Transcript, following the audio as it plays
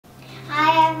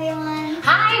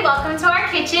Hi, welcome to our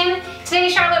kitchen. Today,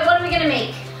 Charlotte, what are we gonna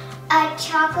make? A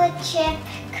chocolate chip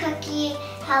cookie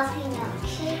healthy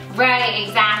milkshake. Right,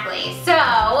 exactly.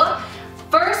 So,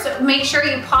 first, make sure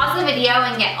you pause the video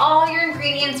and get all your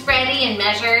ingredients ready and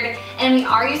measured. And we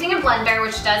are using a blender,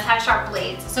 which does have sharp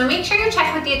blades. So make sure you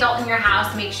check with the adult in your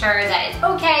house, make sure that it's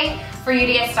okay for you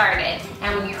to get started.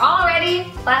 And when you're all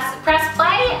ready, press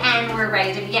play and we're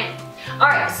ready to begin. All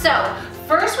right, so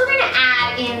first we're gonna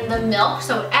add in the milk.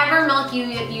 So whatever milk you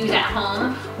use at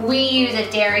home, we use a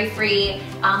dairy-free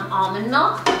almond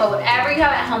milk, but whatever you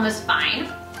have at home is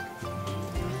fine.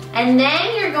 And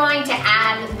then you're going to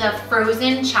add the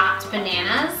frozen chopped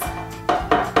bananas.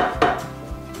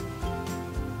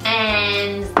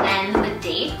 And then the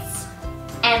dates.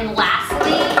 And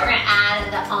lastly, you're gonna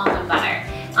add the almond butter.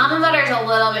 Almond butter is a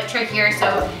little bit trickier,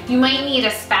 so you might need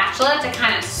a spatula to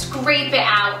kind of scrape it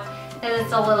out because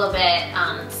it's a little bit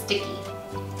sticky.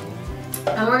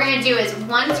 And what we're gonna do is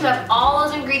once you have all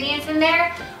those ingredients in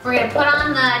there, we're gonna put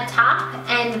on the top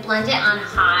and blend it on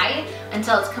high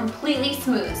until it's completely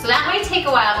smooth. So that might take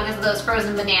a while because of those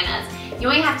frozen bananas. You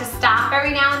might have to stop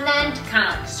every now and then to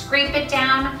kind of like scrape it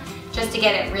down just to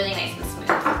get it really nice and smooth.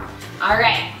 All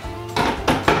right.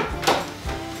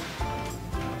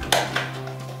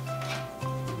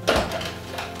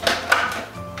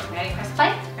 Ready, press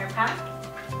play, or pound?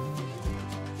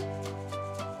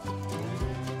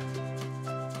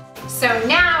 So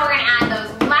now we're gonna add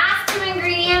those last two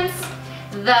ingredients,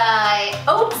 the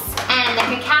oats and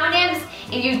the cacao nibs.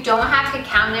 If you don't have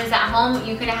cacao nibs at home,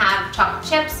 you can have chocolate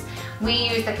chips. We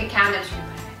use the cacao nibs.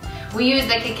 We use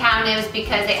the cacao nibs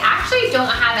because they actually don't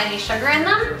have any sugar in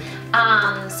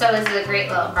them. So this is a great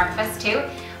little breakfast too.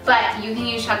 But you can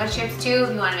use chocolate chips too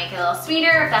if you want to make it a little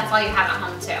sweeter, if that's all you have at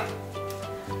home too.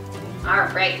 All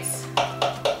right.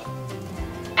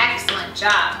 Excellent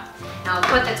job. Now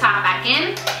we'll put the top back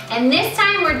in, and this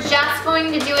time we're just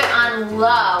going to do it on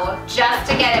low, just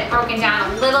to get it broken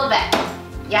down a little bit.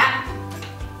 Yep.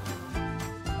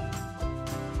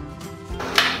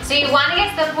 So you want to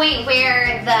get to the point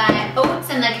where the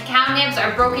oats and the cacao nibs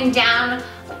are broken down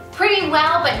pretty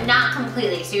well, but not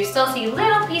completely. So you still see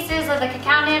little pieces of the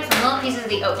cacao nibs and little pieces of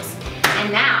the oats.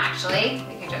 And now, actually,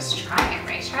 we can just try it,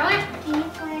 right, Charlotte? Can you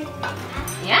pour it in that?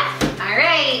 Yeah, all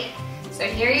right. So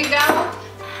here you go.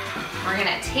 We're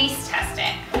gonna taste test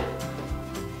it.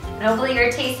 And hopefully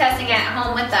you're taste testing it at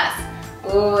home with us.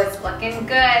 Ooh, it's looking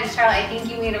good. Charlotte, I think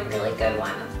you made a really good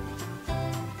one.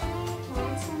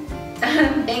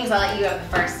 Thanks, I'll let you have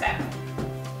the first sip.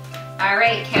 All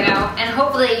right, kiddo. And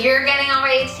hopefully you're getting all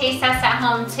ready to taste test at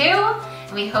home too.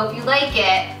 And we hope you like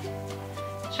it.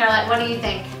 Charlotte, what do you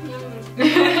think?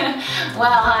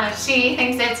 Well, she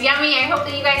thinks it's yummy. I hope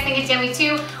that you guys think it's yummy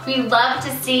too. We'd love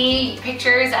to see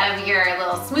pictures of your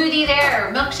little smoothie there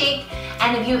or milkshake.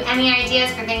 And if you have any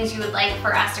ideas for things you would like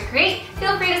for us to create,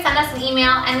 feel free to send us an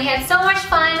email. And we had so much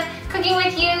fun cooking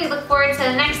with you. We look forward to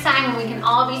the next time when we can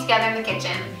all be together in the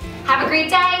kitchen. Have a great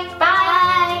day. Bye.